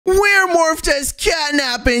morphed as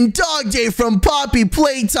CATNAP and DOGDAY from Poppy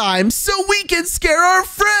Playtime so we can scare our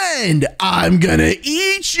friend. I'm gonna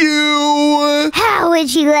eat you. How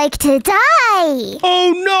would you like to die?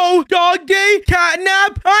 Oh no, DOGDAY,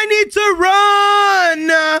 CATNAP, I need to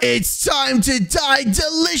run. It's time to die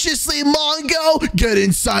deliciously, Mongo. Get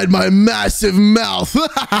inside my massive mouth. No,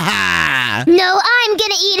 I'm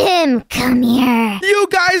gonna eat him. Come here. You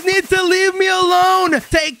guys need to leave me alone.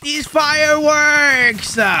 Take these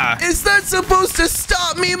fireworks. Is that supposed to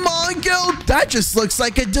stop me, Mongo? That just looks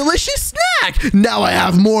like a delicious snack. Now I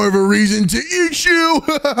have more of a reason to eat you.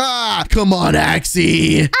 Come on,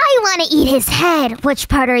 Axie. I want to eat his head. Which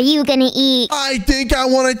part are you gonna eat? I think I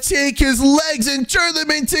want to take his legs and turn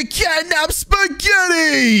them into CATNAP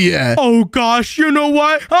spaghetti. Oh gosh, you know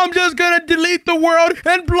what? I'm just gonna delete the world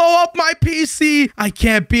and blow up my PC. I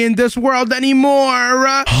can't be in this world anymore.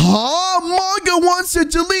 Huh? Mongo wants to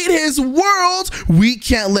delete his world? We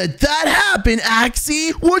can't let that happen,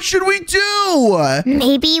 Axie. What should we do?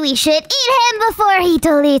 Maybe we should eat him before he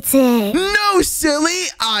deletes it. No, silly.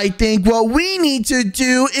 I think what we need to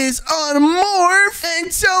do is unmorph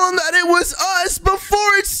and tell him that it was us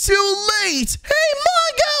before it's too late.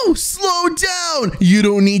 Hey, Mongo, slow down. You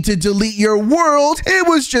don't need to delete your world. It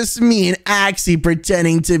was just me and Axie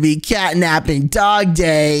pretending to be CATNAP and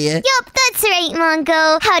DOGDAY. Yup, that's right,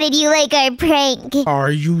 Mongo. How did you like our prank?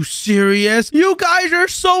 Are you serious? You guys are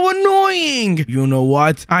so annoying. You know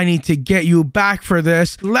what? I need to get you back for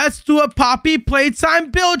this. Let's do a Poppy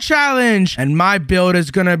Playtime build challenge. And my build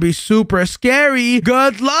is gonna be super scary.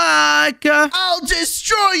 Good luck. I'll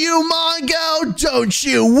destroy you, Mongo. Don't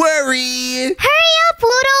you worry. Hurry up,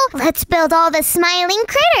 Pluto. Let's build all the smiling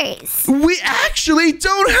critters. We actually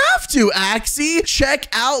don't have to, Axie. Check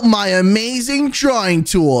out my amazing drawing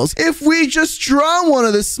tools. If we just draw one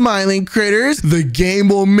of the smiling critters, the game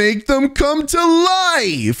will make them come to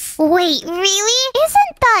life. Wait, really?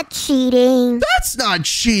 Isn't that cheating? That's not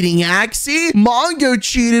cheating, Axie. Mongo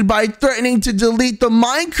cheated by threatening to delete the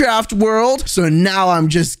Minecraft world, so now I'm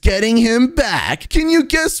just getting him back. Can you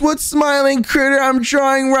guess what smiling critter I'm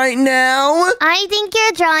drawing right now? I think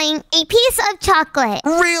you're drawing a piece of chocolate.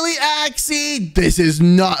 Really, Axie? This is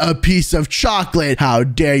not a piece of chocolate. How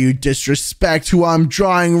dare you disrespect who I'm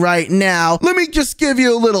drawing right now? Let me just give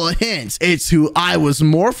you a little hint. It's who I was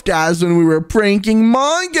morphed as when we were pranking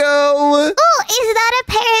Mongo. Oh, is that a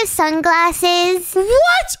pair of sunglasses?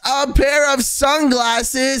 What? A pair of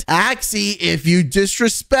sunglasses? Axie, if you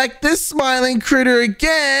disrespect this smiling critter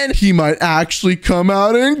again, he might actually come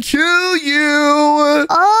out and kill you.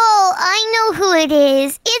 Oh, I know who it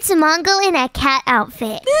is. It's Mongo in a cat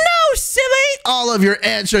outfit. No, silly. All of your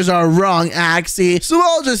answers are wrong, Axie. So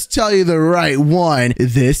I'll just tell you the right one.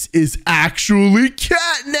 This is actually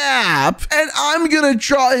CATNAP. And I'm gonna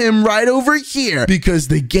draw him right over here because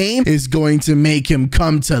the game is going to make him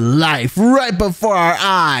come to life right before our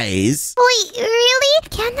eyes. Wait, really?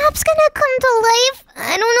 CATNAP's gonna come to life?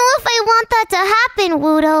 I don't know if I want that to happen,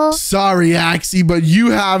 Woodle. Sorry, Axie, but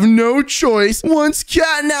you have no choice. Once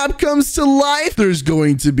CATNAP comes to life, there's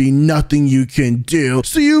going to be nothing you can do.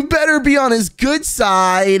 So you better be on his good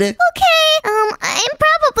side. Okay, I'm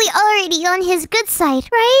probably already on his good side,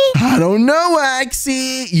 right? I don't know,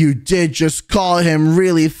 Axie. You did just call him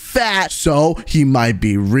really fat, so he might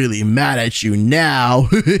be really mad at you now.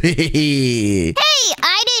 Hey,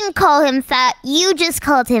 I didn't call him fat. You just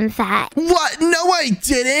called him fat. What? No, I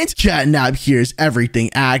didn't. CATNAP hears everything,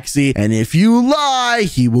 Axie, and if you lie,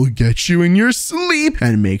 he will get you in your sleep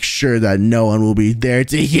and make sure that no one will be there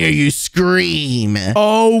to hear you scream.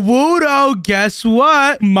 Oh, Wudo, guess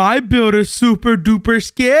what? My build is super duper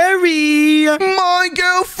scary.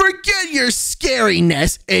 Mongo, forget your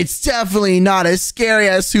scariness. It's definitely not as scary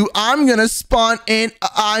as who I'm gonna spawn in,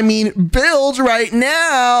 build right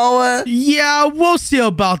now. Yeah, we'll see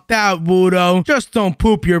about that, Wudo. Just don't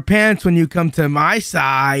poop your pants when you come to my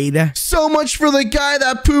side. So much for the guy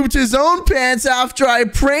that pooped his own pants after I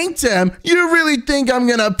pranked him. You really think I'm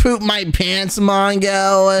gonna poop my pants,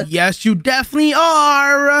 Mongo? Yes, you definitely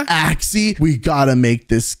are. Axie, we gotta make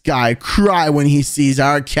this guy cry when he sees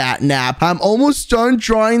our CATNAP. I'm almost done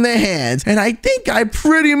drawing the hands, and I think I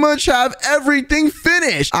pretty much have everything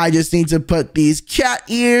finished. I just need to put these cat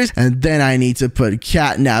ears, and then I need to put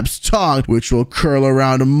CATNAP's tongue, which will curl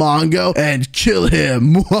around Mongo and kill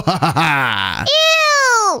him. Ew!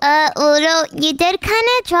 Udo, you did kind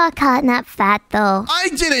of draw CATNAP fat, though. I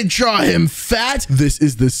didn't draw him fat. This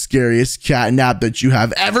is the scariest CATNAP that you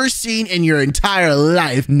have ever seen in your entire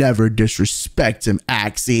life. Never disrespect him,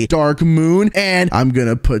 Axie. Dark moon, and I'm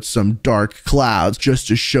gonna put some dark clouds just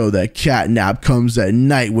to show that CATNAP comes at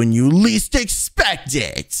night when you least expect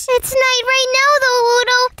it. It's night right now, though,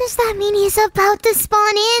 Udo. Does that that mean he's about to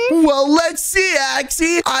spawn in? Well, let's see,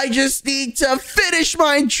 Axie. I just need to finish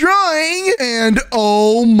my drawing. And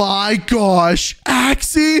oh my gosh,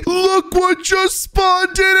 Axie, look what just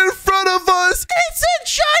spawned in front of us. It's a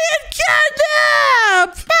giant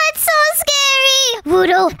catnap. That's so scary.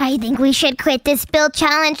 Woodoo, I think we should quit this build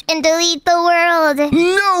challenge and delete the world.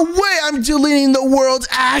 No way I'm deleting the world,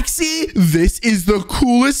 Axie. This is the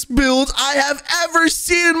coolest build I have ever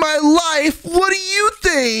seen in my life. What do you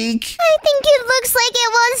think? I think it looks like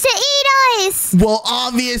it wants to eat us. Well,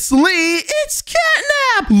 obviously, it's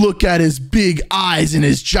Catnap. Look at his big eyes and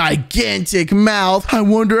his gigantic mouth. I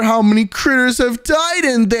wonder how many critters have died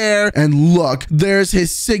in there. And look, there's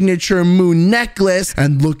his signature moon necklace.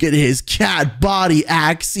 And look at his cat body,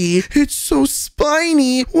 Axie. It's so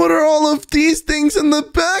spiny. What are all of these things in the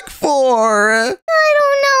back for? I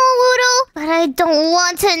don't know, Woodoo, but I don't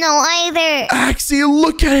want to know either. Axie,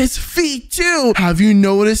 look at his feet too. Have you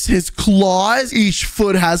noticed his claws? Each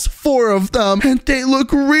foot has 4 of them, and they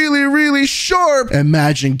look really, really sharp.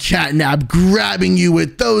 Imagine Catnap grabbing you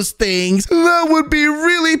with those things. That would be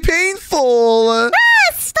really painful.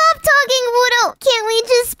 Stop talking, Woodoo. Can't we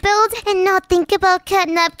just build and not think about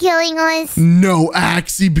Catnap killing us? No,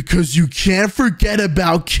 Axie, because you can't forget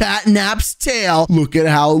about Catnap's tail. Look at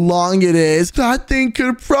how long it is. That thing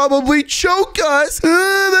could probably choke us.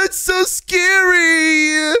 That's so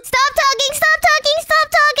scary. Stop talking, stop talking,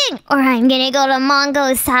 stop talking, or I'm gonna go to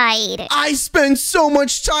Mongo's side. I spent so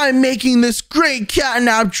much time making this great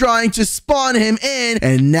Catnap drawing to spawn him in,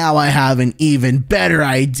 and now I have an even better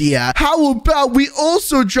idea. How about we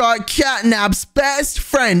also draw Catnap's best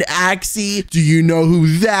friend, Axie? Do you know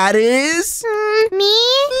who that is? Me?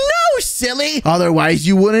 No, silly. Otherwise,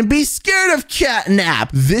 you wouldn't be scared of Catnap.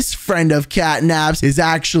 This friend of Catnap's is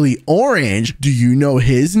actually orange. Do you know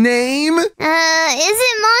his name? Is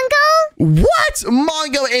it Mongo? What?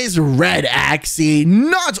 Mongo is red, Axie,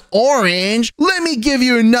 not orange. Let me give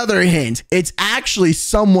you another hint. It's actually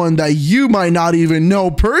someone that you might not even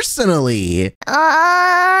know personally.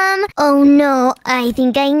 Oh no, I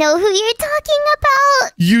think I know who you're talking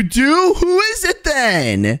about. You do? Who is it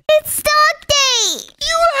then? It's DOGDAY.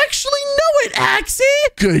 You actually know it,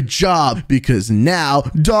 Axie. Good job, because now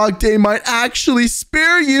DOGDAY might actually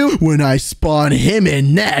spare you when I spawn him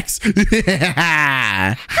in next. How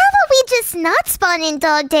about we just not spawn in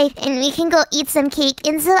DOGDAY and we can go eat some cake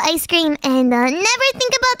and some ice cream and never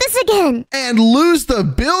think about this again? And lose the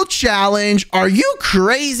build challenge? Are you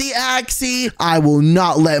crazy, Axie? I will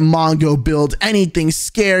not let Mongo build anything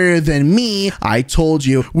scarier than me. I told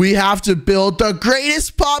you, we have to build the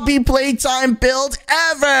greatest Poppy Playtime build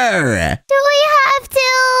ever. Do we have to?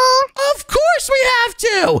 Of course we have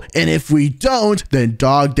to. And if we don't, then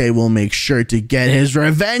DOGDAY will make sure to get his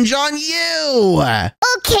revenge on you.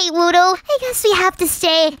 Okay, Woodoo. I guess we have to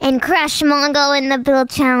stay and crush Mongo in the build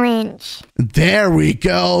challenge. There we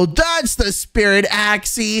go. That's the spirit,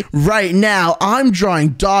 Axie. Right now, I'm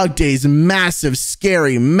drawing DOGDAY's massive,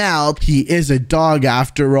 scary mouth. He is a dog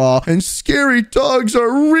after all, and scary dogs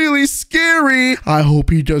are really scary. I hope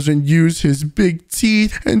he doesn't use his big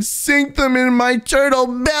teeth and sink them in my turtle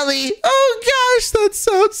belly. Oh gosh, that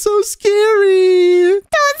sounds so scary.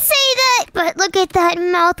 Don't say that. But look at that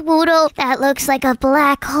mouth, Woodoo. That looks like a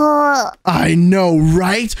black hole. I know,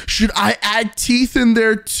 right? Should I add teeth in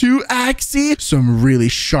there too, Axie? Some really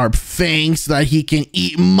sharp fangs so that he can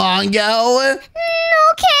eat Mongo? Okay.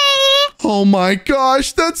 Oh my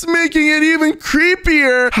gosh, that's making it even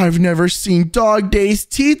creepier. I've never seen DOGDAY's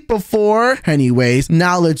teeth before. Anyways,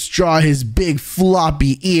 now let's draw his big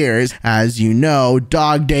floppy ears. As you know,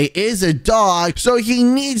 DOGDAY is a dog, so he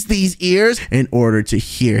needs these ears in order to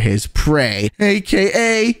hear his prey,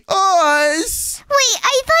 aka us. Wait,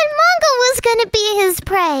 I thought Mongo was gonna be his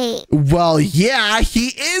prey. Well, yeah, he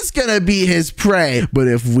is gonna be his prey. But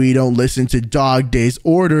if we don't listen to DOGDAY's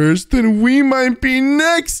orders, then we might be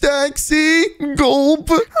next, Axie. Gulp.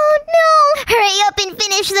 Oh no! Hurry up and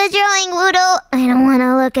finish the drawing, Woodoo. I don't want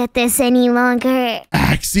to look at this any longer.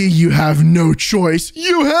 Axie, you have no choice.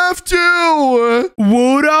 You have to.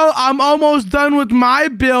 Woodoo, I'm almost done with my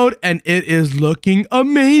build, and it is looking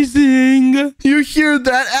amazing. You hear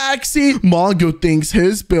that, Axie? Mongo thinks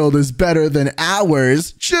his build is better than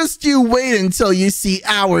ours. Just you wait until you see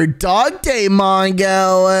our DOGDAY,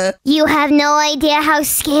 Mongo. You have no idea how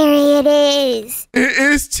scary it is. It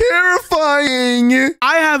is terrifying.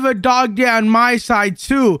 I have a DOGDAY on my side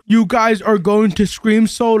too. You guys are going to scream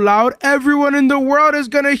so loud, everyone in the world is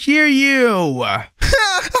gonna hear you.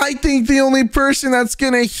 I think the only person that's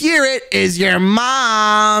gonna hear it is your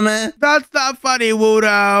mom. That's not funny,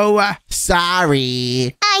 Wudo.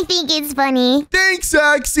 Sorry. I think it's funny. Thanks,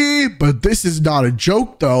 Axie. But this is not a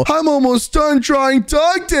joke, though. I'm almost done drawing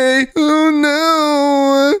Dog Day. Oh,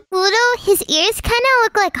 no. Wudo, his ears kind of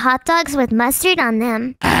look like hot dogs with mustard on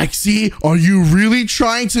them. Axie, are you really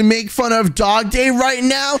trying to make fun of Dog Day right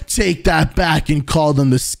now? Take that back and call them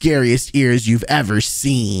the scariest ears you've ever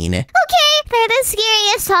seen. Okay, they're the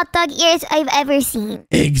scariest hot dog ears I've ever seen.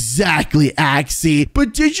 Exactly, Axie.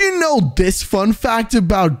 But did you know this fun fact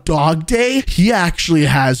about Dog Day? He actually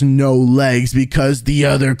has no legs because the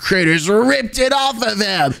other critters ripped it off of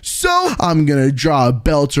him. So I'm gonna draw a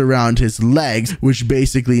belt around his legs, which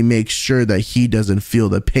basically makes sure that he doesn't feel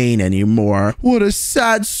the pain anymore. What a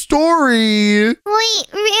sad story. Wait,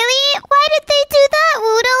 really? Why did they do that,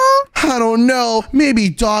 Wudo? I don't know. Maybe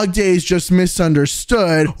Dog Day is just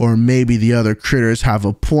misunderstood, or maybe the other critters have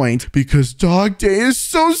a point because Dog Day is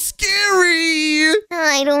so scary.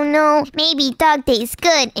 I don't know. Maybe Dog Day's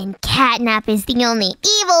good and CATNAP is the only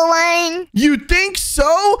evil one. You think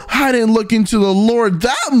so? I didn't look into the lore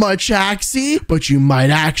that much, Axie, but you might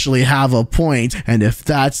actually have a point. And if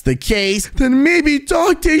that's the case, then maybe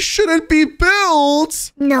Dog Day shouldn't be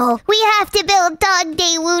built. No, we have to build Dog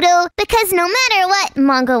Day, Wudo, because no matter what,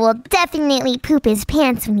 Mongo will definitely poop his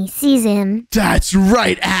pants when he sees him. That's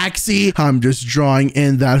right, Axie. I'm just drawing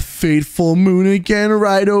in that fateful moon again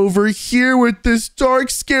right over here with this dark,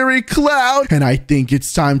 scary cloud. And I think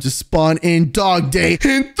it's time to spawn in Dog Day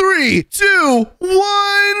in 3, 2,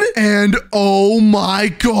 1. And oh my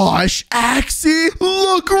gosh, Axie,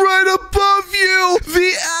 look right above you.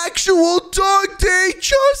 The actual Dog Day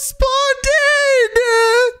just spawned in.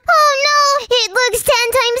 Oh no, it looks 10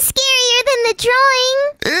 times scarier than the drawing.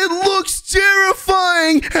 It looks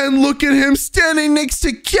terrifying. And look at him standing next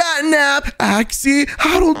to CATNAP. Axie,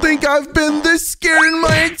 I don't think I've been this scared in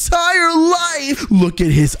my entire life. Look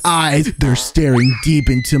at his eyes. They're staring deep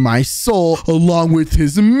into my soul, along with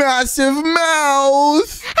his massive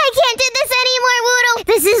mouth. I can't do this anymore, Wudo.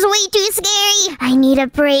 This is way too scary. I need a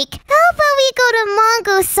break. How about we go to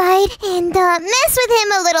Mongo's side and mess with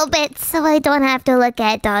him a little bit so I don't have to look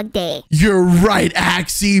at Dog Day. You're right,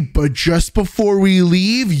 Axie, but just before we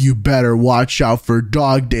leave, you better watch out for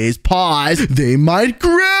Dog Day's paws. They might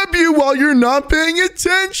grab you while you're not paying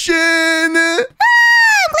attention. I'm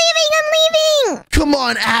leaving. Come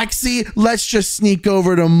on, Axie. Let's just sneak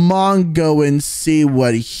over to Mongo and see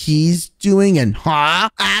what he's doing. And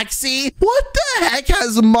Axie? What the heck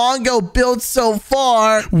has Mongo built so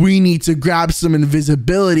far? We need to grab some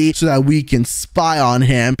invisibility so that we can spy on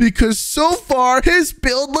him, because so far his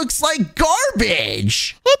build looks like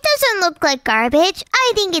garbage. It doesn't look like garbage.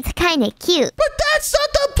 I think it's kind of cute. But that's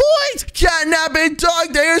not the point. CATNAP and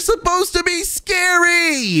Dog Day are supposed to be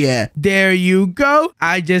scary. There you go.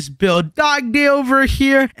 I just built Dog Day over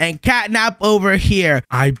here and CATNAP over here.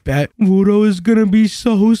 I bet Wudo is gonna be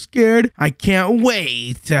so scared. I can't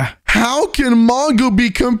wait. How can Mongo be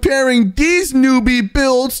comparing these newbie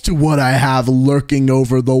builds to what I have lurking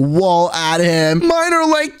over the wall at him? Mine are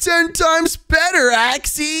like 10 times better,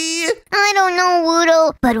 Axie. I don't know,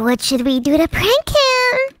 Wudo, but what should we do to prank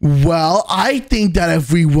him? Well, I think that if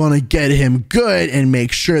we want to get him good and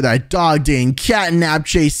make sure that Dog Day and CATNAP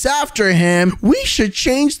chase after him, we should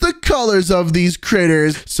change the colors of these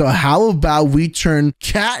critters. So how about we turn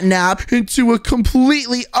CATNAP into a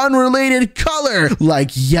completely unrelated color,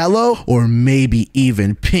 like yellow or maybe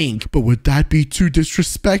even pink? But would that be too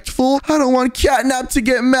disrespectful? I don't want CATNAP to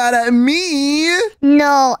get mad at me.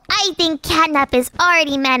 No, I think CATNAP is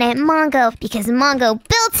already mad at Mongo because Mongo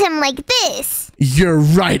built him like this. You're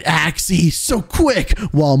right, Axie. So quick,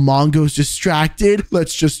 while Mongo's distracted,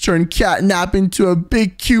 let's just turn CATNAP into a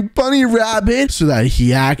big cute bunny rabbit so that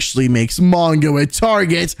he actually makes Mongo a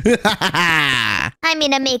target. I'm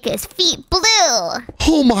gonna make his feet blue.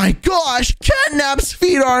 Oh my gosh, CATNAP's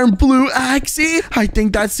feet aren't blue, Axie. I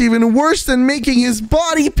think that's even worse than making his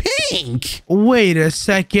body pink. Wait a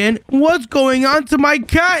second. What's going on to my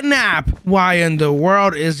CATNAP? Why in the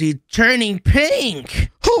world is he turning pink?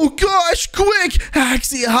 Oh gosh, quick!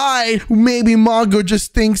 Axie, hide! Maybe Mongo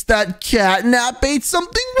just thinks that CATNAP ate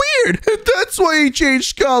something weird, and that's why he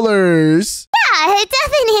changed colors. Yeah,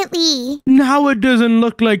 definitely. Now it doesn't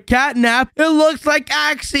look like CATNAP. It looks like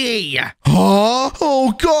Axie. Huh?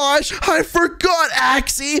 Oh gosh, I forgot,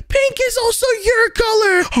 Axie. Pink is also your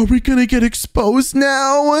color. Are we gonna get exposed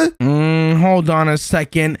now? Hold on a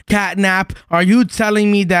second. CATNAP, are you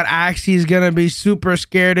telling me that Axie is gonna be super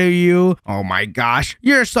scared of you? Oh my gosh,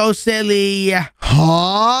 you're so silly.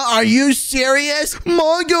 Huh? Are you serious?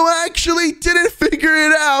 Mongo actually didn't figure figure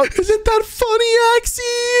it out. Isn't that funny,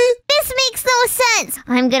 Axie? This makes no sense.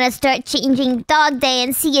 I'm gonna start changing DOGDAY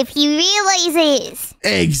and see if he realizes.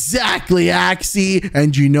 Exactly, Axie.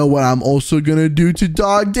 And you know what I'm also gonna do to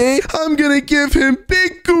DOGDAY? I'm gonna give him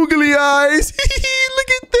big googly eyes.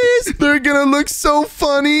 Look at this. They're gonna look so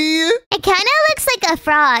funny. It kind of looks like a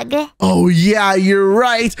frog. Oh, yeah, you're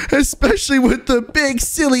right. Especially with the big,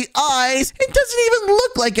 silly eyes. It doesn't even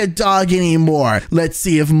look like a dog anymore. Let's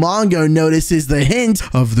see if Mongo notices the hint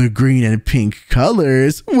of the green and pink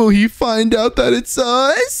colors. Will he find out that it's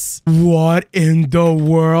us? What in the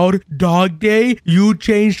world? DOGDAY, you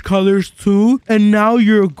changed colors too? And now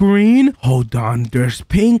you're green? Hold on, there's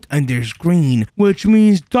pink and there's green. Which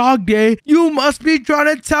means, DOGDAY, you must be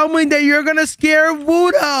trying to tell me that you're gonna scare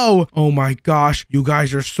Wudo. Oh my gosh, you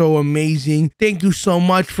guys are so amazing. Thank you so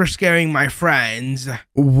much for scaring my friends.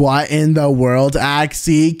 What in the world,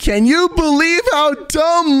 Axie? Can you believe how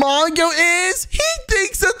dumb Mongo is? He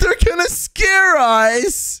thinks that they're gonna scare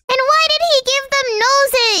us. And why did he give them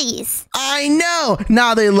noses? I know.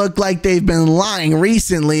 Now they look like they've been lying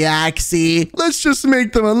recently, Axie. Let's just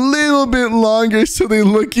make them a little bit longer so they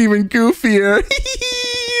look even goofier.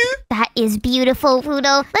 That is beautiful,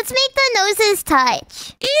 Wudo. Let's make the noses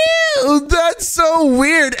touch. Ew, that's so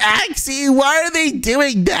weird, Axie. Why are they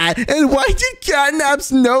doing that? And why did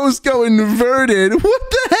CATNAP's nose go inverted? What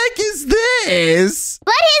the heck is this?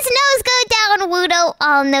 Let his nose go down, Wudo.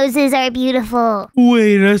 All noses are beautiful.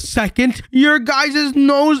 Wait a second. Your guys'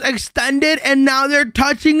 nose extended and now they're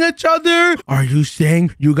touching each other? Are you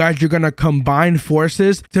saying you guys are gonna combine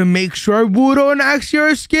forces to make sure Wudo and Axie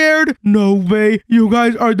are scared? No way. You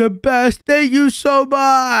guys are the best. Thank you so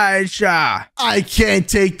much. I can't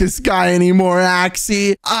take this guy anymore,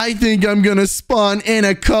 Axie. I think I'm gonna spawn in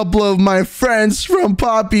a couple of my friends from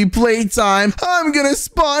Poppy Playtime. I'm gonna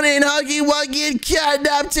spawn in Huggy Wuggy and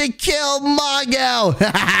CATNAP to kill Mongo.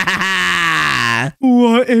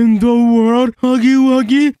 What in the world? Huggy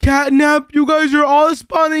Wuggy, CATNAP, you guys are all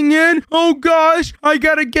spawning in? Oh gosh, I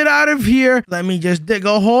gotta get out of here. Let me just dig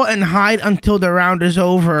a hole and hide until the round is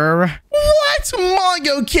over. What?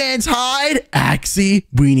 Mongo can't hide? Axie,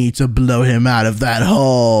 we need to blow him out of that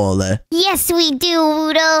hole. Yes, we do,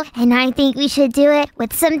 Wudo. And I think we should do it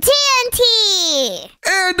with some TNT.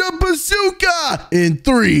 And a bazooka! In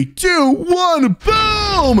 3, 2, 1,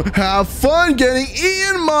 boom! Have fun getting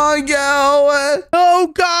Ian, Mongo!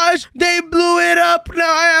 Oh gosh, they blew it up.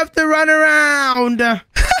 Now I have to run around.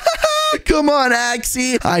 Come on,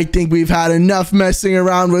 Axie. I think we've had enough messing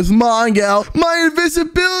around with Mongo. My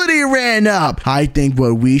invisibility ran up. I think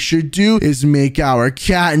what we should do is make our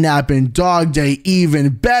CATNAP and DOGDAY even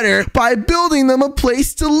better by building them a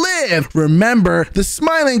place to live. Remember, the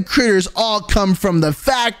smiling critters all come from the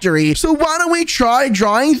factory, so why don't we try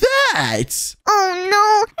drawing that? Oh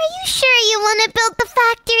no, are you sure you want to build the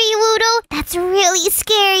factory, Wudo? That's really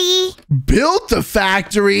scary. Build the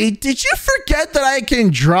factory? Did you forget that I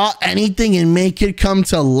can draw anything and make it come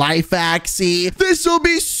to life, Axie? This will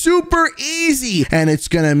be super easy, and it's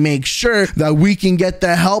gonna make sure that we can get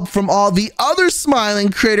the help from all the other smiling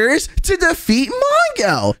critters to defeat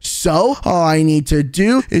Mongo. So all I need to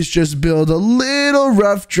do is just build a little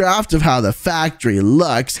rough draft of how the factory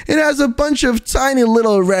looks. It has a bunch of tiny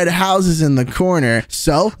little red houses in the corner,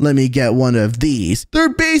 so let me get one of these.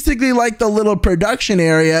 They're basically like the little production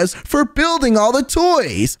areas for building all the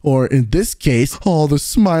toys, or in this case, all the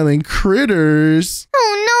smiling critters.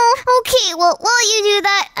 Oh no. Okay, well, while you do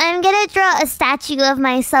that, I'm gonna draw a statue of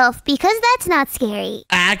myself because that's not scary.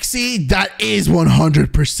 Axie, that is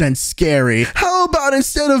 100% scary. How about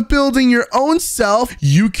instead of building your own self,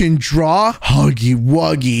 you can draw Huggy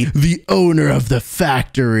Wuggy, the owner of the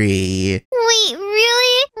factory? Wait,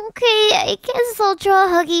 really? Okay, I guess I'll draw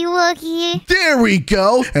Huggy Wuggy. There we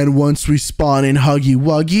go. And once we spawn in Huggy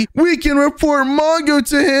Wuggy, we can report Mongo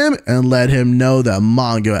to him and let him know that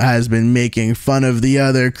Mongo has been making fun of the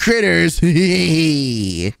other critters.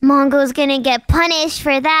 Mongo's gonna get punished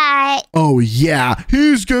for that. Oh yeah,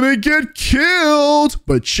 he's gonna get killed.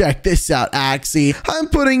 But check this out, Axie. I'm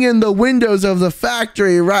putting in the windows of the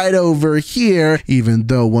factory right over here, even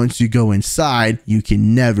though once you go inside, you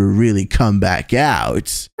can never really come back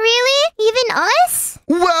out. Really? Even us?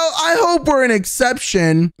 Well, I hope we're an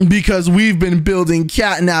exception because we've been building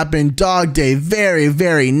CATNAP and DOGDAY very,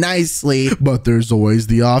 very nicely, but there's always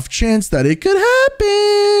the off chance that it could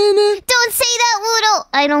happen. Don't say that, Wudo.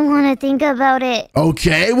 I don't want to think about it.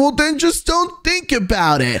 Okay, well then just don't think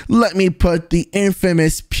about it. Let me put the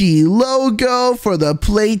infamous P logo for the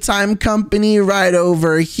Playtime Company right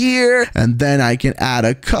over here, and then I can add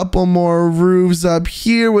a couple more roofs up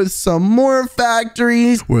here with some more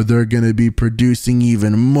factories where they're gonna to be producing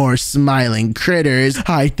even more smiling critters.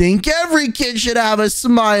 I think every kid should have a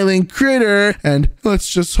smiling critter. And let's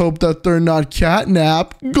just hope that they're not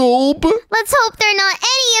CATNAP. Gulp. Let's hope they're not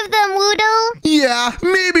any of them, Wudo. Yeah,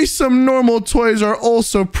 maybe some normal toys are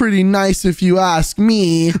also pretty nice if you ask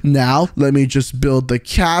me. Now, let me just build the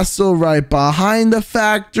castle right behind the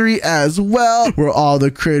factory as well, where all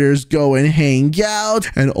the critters go and hang out,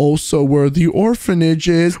 and also where the orphanage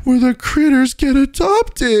is, where the critters get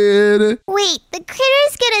adopted. Wait, the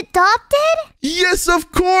critters get adopted? Yes,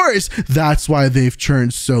 of course. That's why they've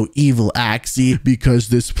turned so evil, Axie, because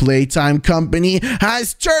this Playtime company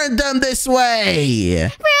has turned them this way.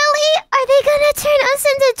 Really? Are they gonna turn us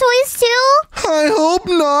into toys too? I hope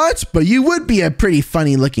not, but you would be a pretty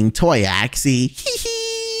funny looking toy, Axie.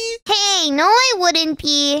 Hey, no I wouldn't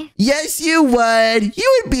be. Yes, you would.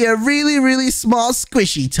 You would be a really, really small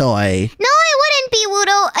squishy toy. No, I wouldn't be,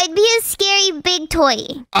 Wudo. I'd be a scary big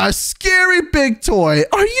toy. A scary big toy?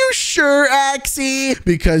 Are you sure, Axie?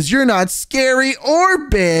 Because you're not scary or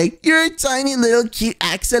big. You're a tiny little cute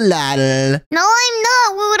axolotl. No, I'm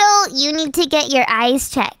not, Wudo. You need to get your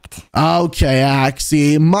eyes checked. Okay,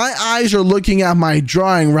 Axie. My eyes are looking at my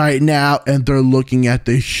drawing right now, and they're looking at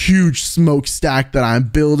the huge smokestack that I'm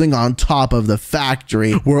building on top of the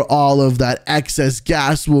factory, where all of that excess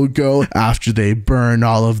gas will go after they burn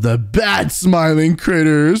all of the bad smiling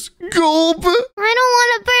critters. Gulp! I don't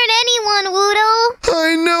want to burn anyone, Wudo.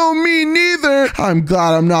 I know, me neither. I'm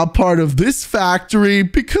glad I'm not part of this factory,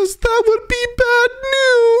 because that would be bad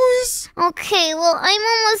news. Okay, well, I'm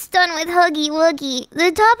almost done with Huggy Wuggy.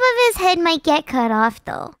 The top of his head might get cut off,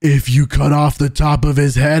 though. If you cut off the top of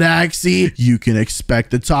his head, Axie, you can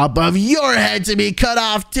expect the top of your head to be cut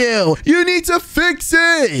off too. You need to fix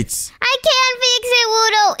it. I can't fix it,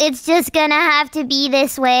 Wudo. It's just gonna have to be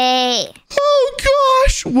this way. Oh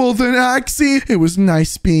gosh. Well then, Axie, it was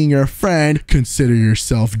nice being your friend. Consider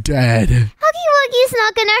yourself dead. Huggy Wuggy's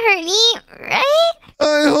not gonna hurt me, right?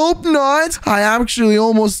 I hope not. I actually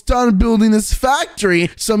almost done building this factory,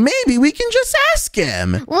 so maybe we can just ask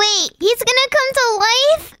him. Wait, he's gonna come to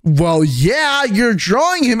life? Well, yeah, you're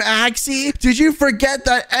drawing him, Axie. Did you forget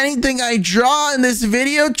that anything I draw in this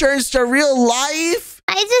video turns to real life?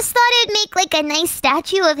 I just thought it'd make like a nice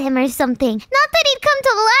statue of him or something. Not that he'd come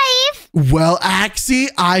to life. Well, Axie,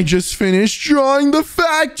 I just finished drawing the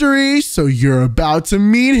factory, so you're about to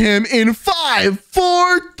meet him in 5,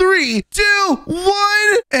 4, 3, 2,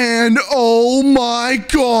 1. And oh my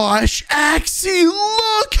gosh, Axie,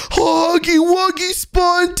 look! Huggy Wuggy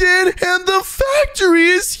spawned in, and the factory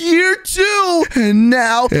is here too. And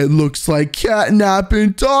now it looks like CATNAP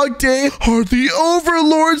and DOGDAY are the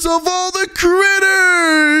overlords of all the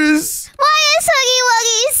critters. Why is Huggy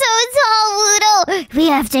Wuggy so tall, Wudo? We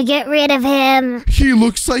have to get rid of him. He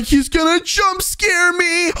looks like he's gonna jump scare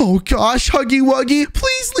me. Oh gosh, Huggy Wuggy,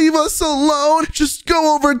 please leave us alone. Just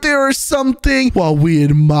go over there or something while we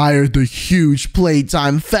admire the huge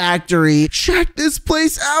Playtime factory. Check this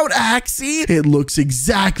place out, Axie. It looks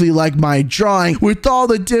exactly like my drawing, with all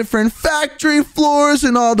the different factory floors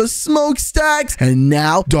and all the smokestacks. And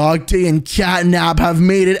now DOGDAY and CATNAP have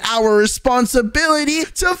made it our responsibility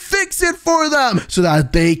to fix it for them so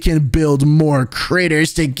that they can build more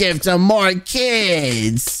critters to give to more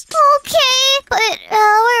kids. Okay, but how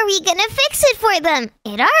are we gonna fix it for them?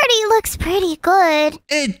 It already looks pretty good.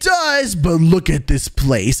 It does, but look at this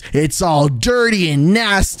place. It's all dirty and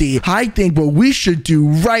nasty. I think what we should do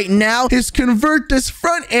right now is convert this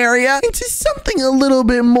front area into something a little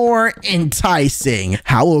bit more enticing.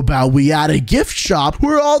 How about we add a gift shop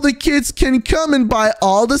where all the kids can come and buy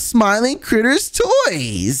all the smiling critters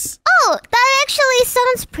toys? Oh, that actually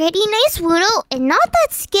sounds pretty nice, Wudo, and not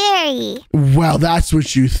that scary. Well, that's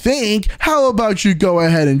what you think. How about you go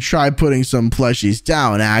ahead and try putting some plushies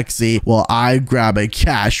down, Axie, while I grab a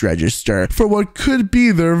cash register for what could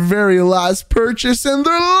be their very last purchase in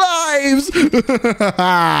their lives.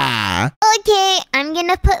 Okay, I'm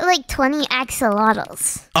gonna put like 20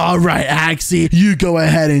 axolotls. All right, Axie, you go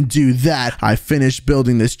ahead and do that. I finished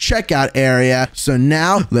building this checkout area, so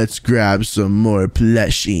now let's grab some more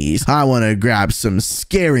plushies. I want to grab some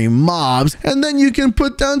scary mobs, and then you can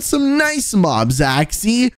put down some nice mobs,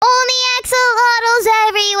 Axie. Only axolotls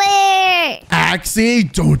everywhere!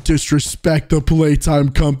 Axie, don't disrespect the Playtime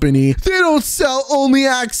Company. They don't sell only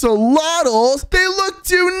axolotls. They look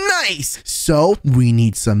too nice. So we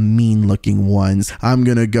need some mean looking ones. I'm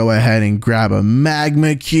gonna go ahead and grab a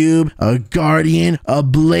magma cube, a guardian, a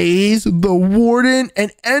blaze, the warden,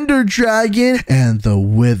 an ender dragon, and the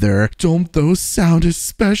wither. Don't those sound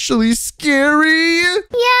especially scary?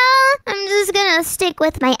 Yeah, I'm just gonna stick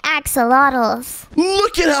with my axolotls.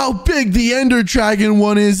 Look at how big big the Ender Dragon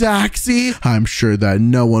one is, Axie. I'm sure that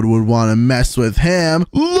no one would want to mess with him.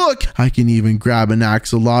 Look, I can even grab an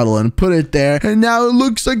axolotl and put it there. And now it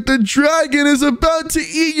looks like the dragon is about to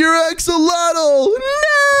eat your axolotl.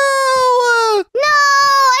 No! No,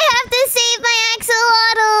 I have to save my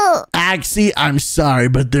axolotl. Axie, I'm sorry,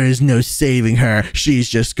 but there is no saving her. She's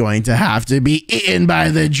just going to have to be eaten by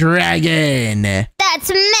the dragon. That's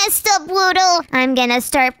messed up, Woodle. I'm gonna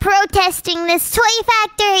start protesting this toy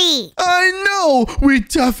factory. I know! We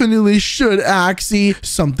definitely should, Axie.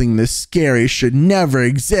 Something this scary should never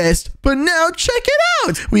exist. But now check it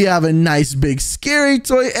out! We have a nice big scary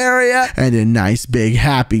toy area and a nice big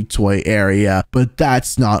happy toy area. But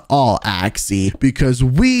that's not all, Axie, because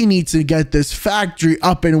we need to get this factory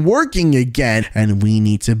up and working again, and we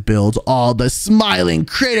need to build all the smiling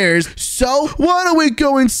critters. So why don't we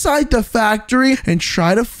go inside the factory and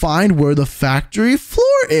try to find where the factory floor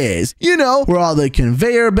is? You know, where all the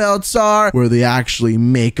conveyor belts are, where they actually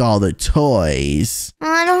make all the toys.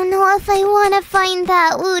 I don't know if I want to find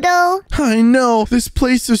that, Woodle. I know, this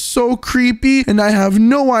place is so creepy and I have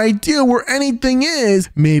no idea where anything is.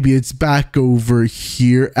 Maybe it's back over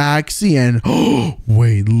here, Axie, and oh,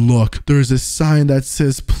 wait, look, there's a sign that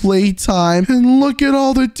says playtime, and look at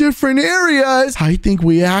all the different areas. I think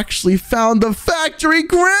we actually found the factory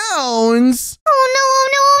grounds. Oh no, oh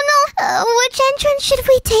no, oh no. Which entrance should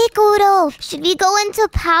we take, Woodle? Should we go into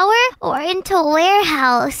power or into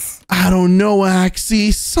warehouse? I don't know,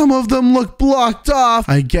 Axie. Some of them look blocked off.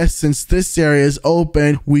 I guess since this area is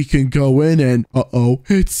open, we can go in and... Uh-oh,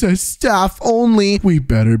 it says staff only. We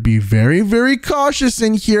better be very, very cautious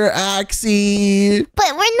in here, Axie.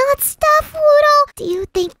 But we're not staff, Woodle. Do you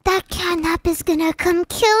think that CATNAP is gonna come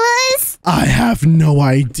kill us? I have no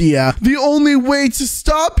idea. The only way to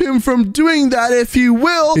stop him from doing that, if he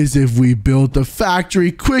will, is if we build the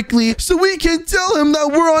factory quickly so we can tell him that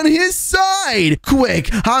we're on his side. Quick,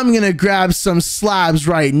 I'm gonna grab some slabs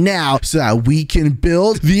right now so that we can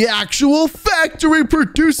build the actual factory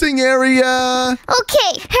producing area.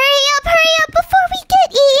 Okay, hurry up before we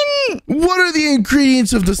get eaten. What are the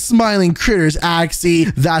ingredients of the smiling critters,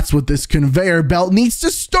 Axie? That's what this conveyor belt needs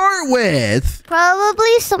to start with.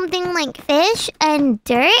 Probably something like fish and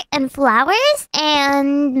dirt and flowers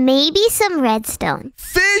and maybe some redstone.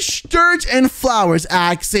 Fish, dirt, and flowers,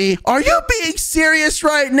 Axie. Are you being serious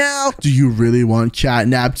right now? Do you really want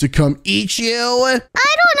CATNAP to come eat you? I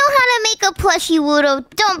don't know how to make a plushie, Woodle.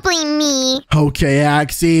 Don't blame me. Okay,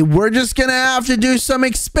 Axie, we're just gonna have to do some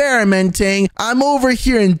experimenting. I'm over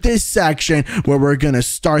here in this section where we're gonna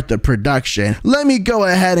start the production. Let me go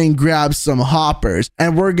ahead and grab some hoppers,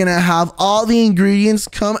 and we're gonna have all the ingredients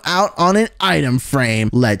come out on an item frame.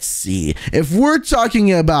 Let's see. If we're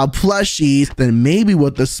talking about plushies, then maybe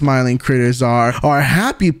what the smiling critters are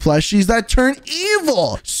happy plushies that turn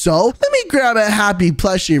evil. So let me grab a happy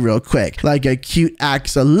plushie real quick, like a cute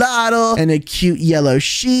axolotl and a cute yellow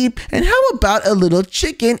sheep, and how about a little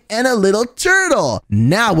chicken and a little turtle?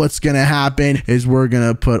 Now what's gonna happen is we're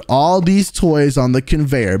gonna put all these toys on the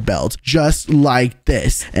conveyor belt just like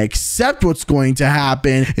this, except what's going to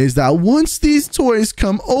happen is that once these toys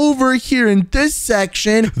come over here in this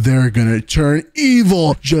section, they're gonna turn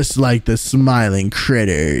evil just like the smiling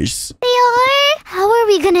critters. They are? How are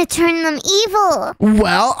we gonna turn them evil?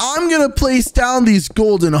 Well, I'm gonna place down these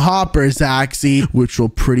golden hoppers, Axie, which will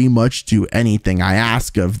pretty much do anything I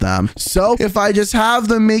ask of them. So if I just have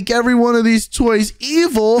them make every one of these toys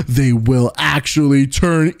evil, they will actually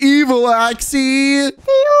turn evil, Axie. They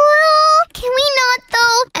will? Can we not,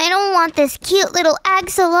 though? I don't want this cute little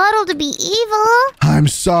axolotl to be evil. I'm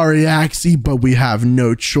sorry, Axie, but we have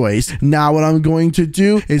no choice. Now what I'm going to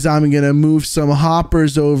do is I'm gonna move some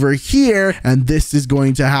hoppers over here, and this is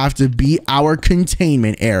going to have to be our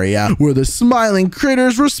containment area where the smiling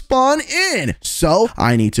critters respawn in. So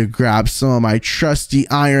I need to grab some of my trusty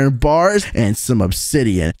iron bars and some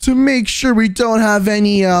obsidian to make sure we don't have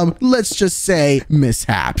any, let's just say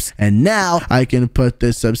mishaps. And now I can put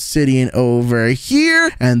this obsidian over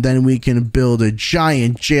here, and then we can build a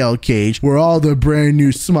giant jail cage where all the brand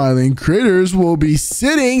new smiling critters will be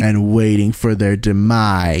sitting and waiting for their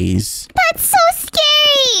demise. That's so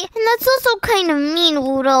scary. And that's also kind of mean,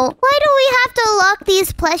 Woodle. Why do we have to lock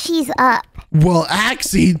these plushies up? Well,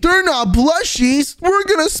 Axie, they're not plushies. We're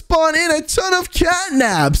gonna spawn in a ton of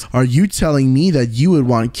catnaps. Are you telling me that you would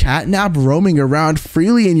want catnap roaming around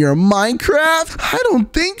freely in your Minecraft? I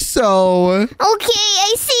don't think so. Okay,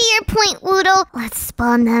 I see your point, Woodle. Let's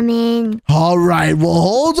spawn them in. All right, well,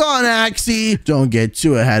 hold on, Axie. Don't get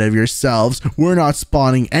too ahead of yourselves. We're not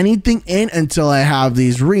spawning anything in until I have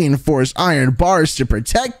these reinforced iron bars to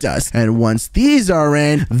protect us. And once these are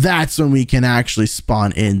in, that's when we can actually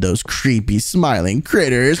spawn in those creepy smiling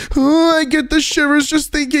critters. Oh, I get the shivers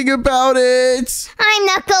just thinking about it. I'm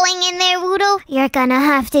not going in there, Woodle. You're gonna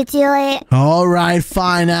have to do it. All right,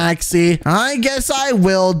 fine, Axie. I guess I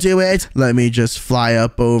will do it. Let me just fly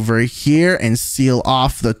up over here and seal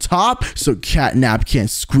off the top so Catnap can't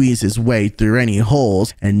squeeze his way through any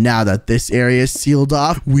holes. And now that this area is sealed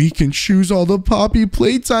off, we can choose all the Poppy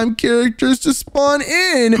Playtime characters to spawn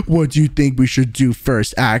in. What do you think we should do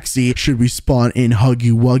first, Axie? Should we spawn in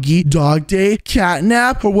Huggy Wuggy, DOGDAY,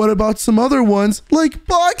 Catnap, or what about some other ones like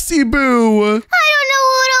Boxy Boo? I don't know,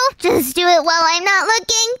 Woodle. Just do it while I'm not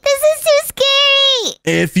looking. This is too scary.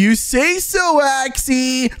 If you say so,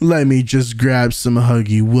 Axie. Let me just grab some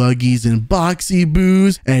Huggy Wuggies and Boxy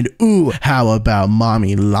Boos. And ooh, how about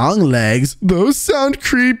Mommy Longlegs? Those sound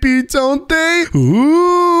creepy, don't they?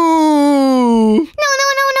 Ooh. No.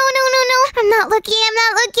 I'm not looking.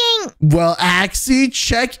 Well, Axie,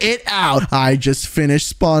 check it out. I just finished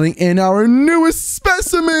spawning in our newest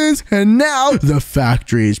specimens. And now the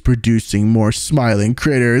factory is producing more smiling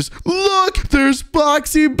critters. Look, there's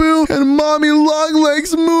Boxy Boo and Mommy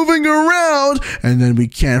Longlegs moving around. And then we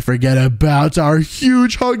can't forget about our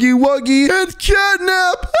huge Huggy Wuggy and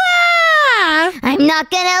Catnap. Ah! I'm not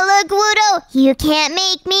gonna look, Woodle. You can't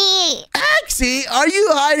make me. Axie, are you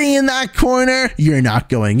hiding in that corner? You're not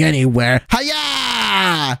going anywhere.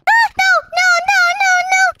 Hiya! No.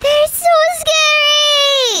 They're so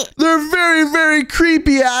scary. They're very, very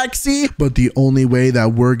creepy, Axie. But the only way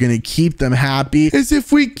that we're gonna keep them happy is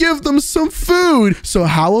if we give them some food. So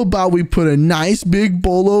how about we put a nice big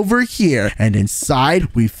bowl over here, and inside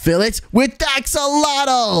we fill it with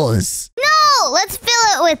axolotls. No, let's fill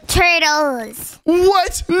it with turtles.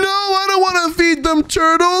 What? No, I don't want to feed them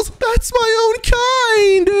turtles. That's my own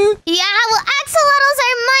kind. Yeah, well, axolotls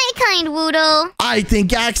are my kind, Woodle. I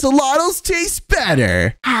think axolotls taste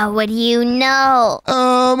better. How would you know?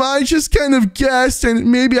 I just kind of guessed, and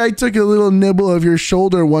maybe I took a little nibble of your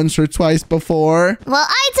shoulder once or twice before. Well,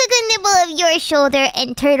 I took a nibble of your shoulder,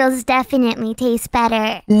 and turtles definitely taste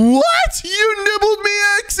better. What? You nibbled me,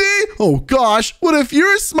 Axie? Oh gosh, what if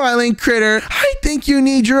you're a smiling critter? I think you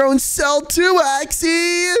need your own cell too,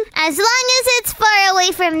 Axie. As long as it's far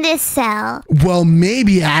away from this cell. Well,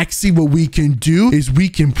 maybe, Axie, what we can do is we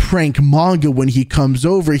can prank Manga when he comes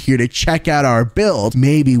over here to check out our build.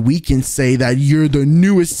 Maybe we can say that you're the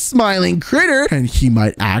newest smiling critter, and he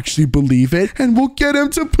might actually believe it, and we'll get him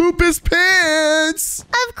to poop his pants.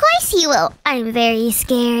 Of course he will. I'm very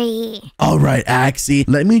scary. All right, Axie,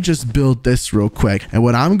 let me just build this real quick. And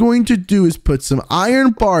what I'm going to do is put some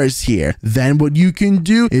iron bars here. Then what you can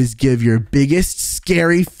do is give your biggest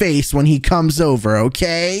scary face when he comes over,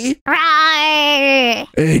 okay? Rawr.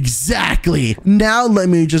 Exactly. Now let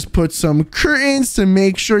me just put some curtains to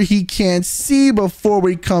make sure he can't see before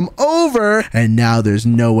we come over. And now there's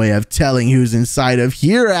no way of telling who's inside of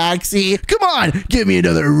here, Axie. Come on, give me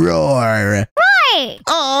another roar.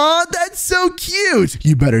 Aw, that's so cute.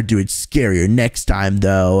 You better do it scarier next time,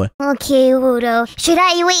 though. Okay, Woodle. Should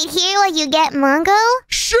I wait here while you get Mongo?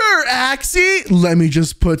 Sure, Axie. Let me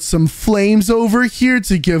just put some flames over here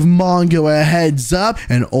to give Mongo a heads up,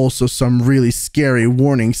 and also some really scary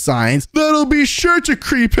warning signs that'll be sure to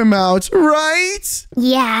creep him out, right?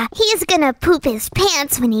 Yeah, he's gonna poop his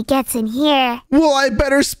pants when he gets in here. Well, I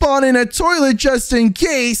better spawn in a toilet just in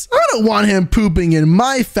case. I don't want him pooping in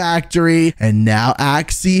my factory. And now,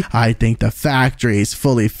 Axie, I think the factory is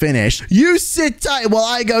fully finished. You sit tight while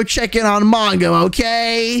I go check in on Mongo,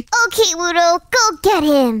 okay? Okay, Woodle, go get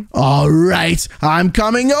him. All right, I'm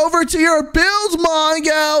coming over to your build,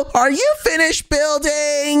 Mongo. Are you finished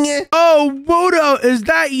building? Oh, Wodo, is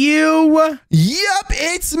that you? Yep,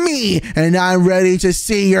 it's me, and I'm ready to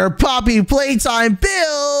see your Poppy Playtime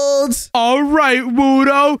build. All right,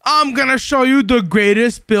 Wodo, I'm gonna show you the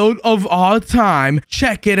greatest build of all time.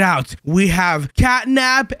 Check it out. We have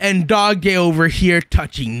CATNAP and DOGDAY over here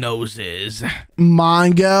touching noses.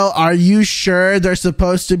 Mongo, are you sure they're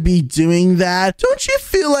supposed to be doing that? Don't you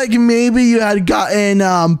feel like maybe you had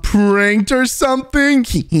gotten pranked or something?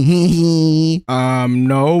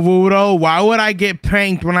 No, Voodoo. Why would I get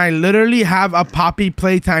pranked when I literally have a Poppy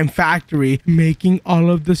Playtime factory making all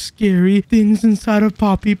of the scary things inside of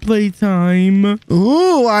Poppy Playtime?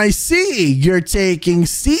 Ooh, I see. You're taking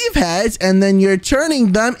Steve heads and then you're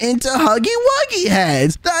turning them into Huggy Wuggy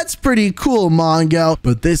heads. That's pretty cool, Mongo.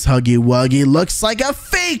 But this Huggy Wuggy looks like a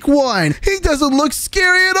fake one. He doesn't look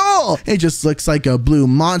scary at all. It just looks like a blue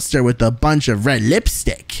monster with a bunch of red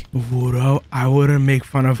lipstick. Voodoo, I wouldn't make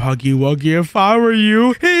fun of Huggy Wuggy if I were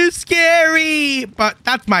you. He's scary. But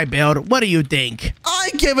that's my build. What do you think?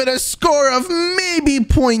 I give it a score of maybe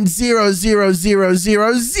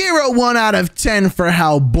 0.00001 out of 10 for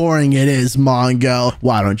how boring it is, Mongo.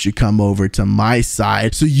 Why don't you come over to my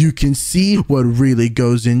side so you can see what really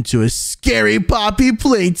goes into a scary Poppy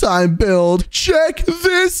Playtime build? Check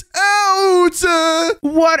this out!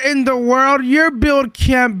 What in the world? Your build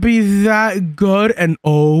can't be that good. And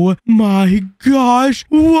oh my gosh,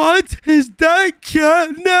 what is that?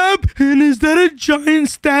 CATNAP? And is that a giant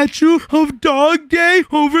statue of DOGDAY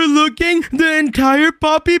overlooking the entire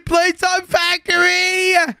Poppy Playtime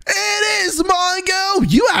factory? It is,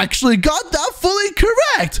 Mongo! You actually got that fully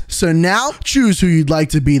correct. So now choose who you'd like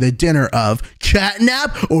to be the dinner of,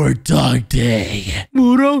 CATNAP or DOGDAY.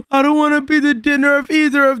 Voodoo, I don't want to be the dinner of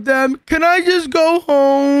either of them. Can I just go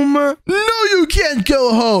home? No, you can't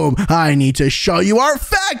go home. I need to show you our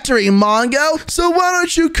factory, Mongo. So why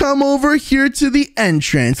don't you come over here to the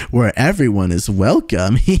entrance where everyone is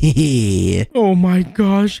welcome. Oh my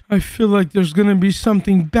gosh, I feel like there's gonna be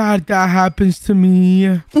something bad that happens to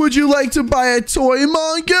me. Would you like to buy a toy,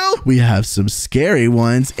 Mongo? We have some scary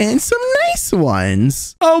ones and some nice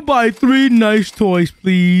ones. I'll buy 3 nice toys,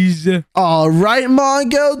 please. All right,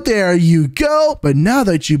 Mongo, there you go. But now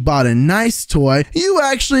that you bought a nice toy, you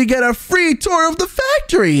actually get a free tour of the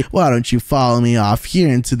factory. Why don't you follow me off here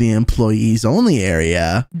into the employees only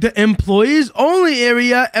area? The employees only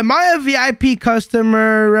area? Am I a VIP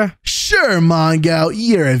customer? Sure, Mongo,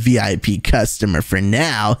 you're a VIP customer for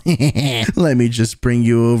now. Let me just bring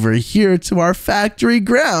you over here to our factory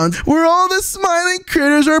grounds where all the smiling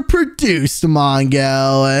critters are produced,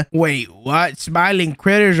 Mongo. Wait, what? Smiling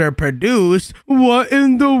critters are produced? What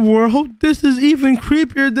in the world? This is even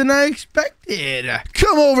creepier than I expected.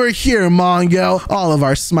 Come over here, Mongo. All of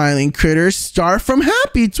our smiling critters start from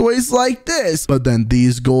happy toys like this, but then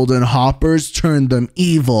these golden hoppers turn them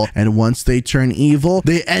evil, and once they turn evil,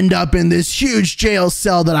 they end up in this huge jail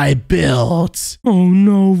cell that I built. Oh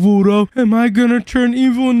no, Voodoo. Am I gonna turn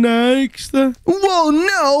evil next? Well,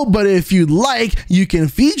 no, but if you'd like, you can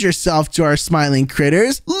feed yourself to our smiling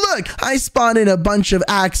critters. Look, I spawned in a bunch of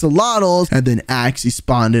axolotls, and then Axie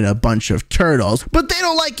spawned in a bunch of turtles, but they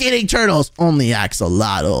don't like eating turtles, only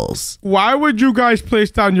axolotls. Why would you guys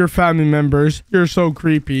place down your family members? You're so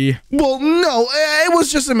creepy. Well, no, it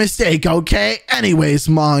was just a mistake, okay? Anyways,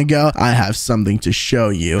 Mongo, I have something to show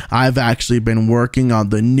you. I've actually been working on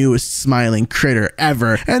the newest smiling critter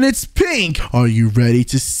ever, and it's pink. Are you ready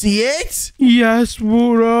to see it? Yes,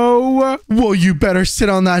 Voodoo. Well, you better sit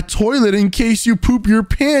on that toilet in case you poop your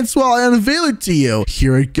pants while I unveil it to you.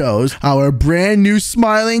 Here it goes. Our brand new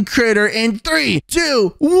smiling critter in 3,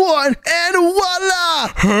 2, 1, and voila!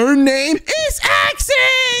 Her name is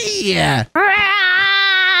Axie!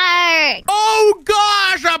 Oh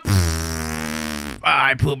gosh!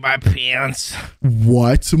 I pooped my pants.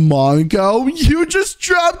 What, Mongo? You just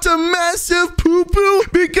dropped a massive poo-poo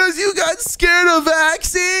because you got scared of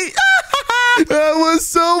Axie? That was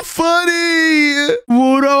so funny.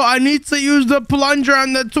 Voodoo, I need to use the plunger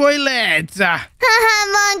on the toilet.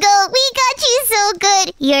 Haha, Mongo, we got you so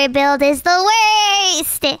good. Your build is the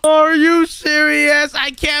worst. Are you serious?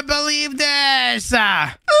 I can't believe this.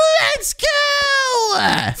 Let's go!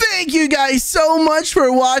 Thank you guys so much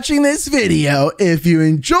for watching this video. If you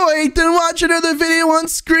enjoyed, then watch another video on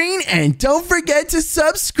screen and don't forget to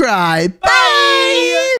subscribe. Bye!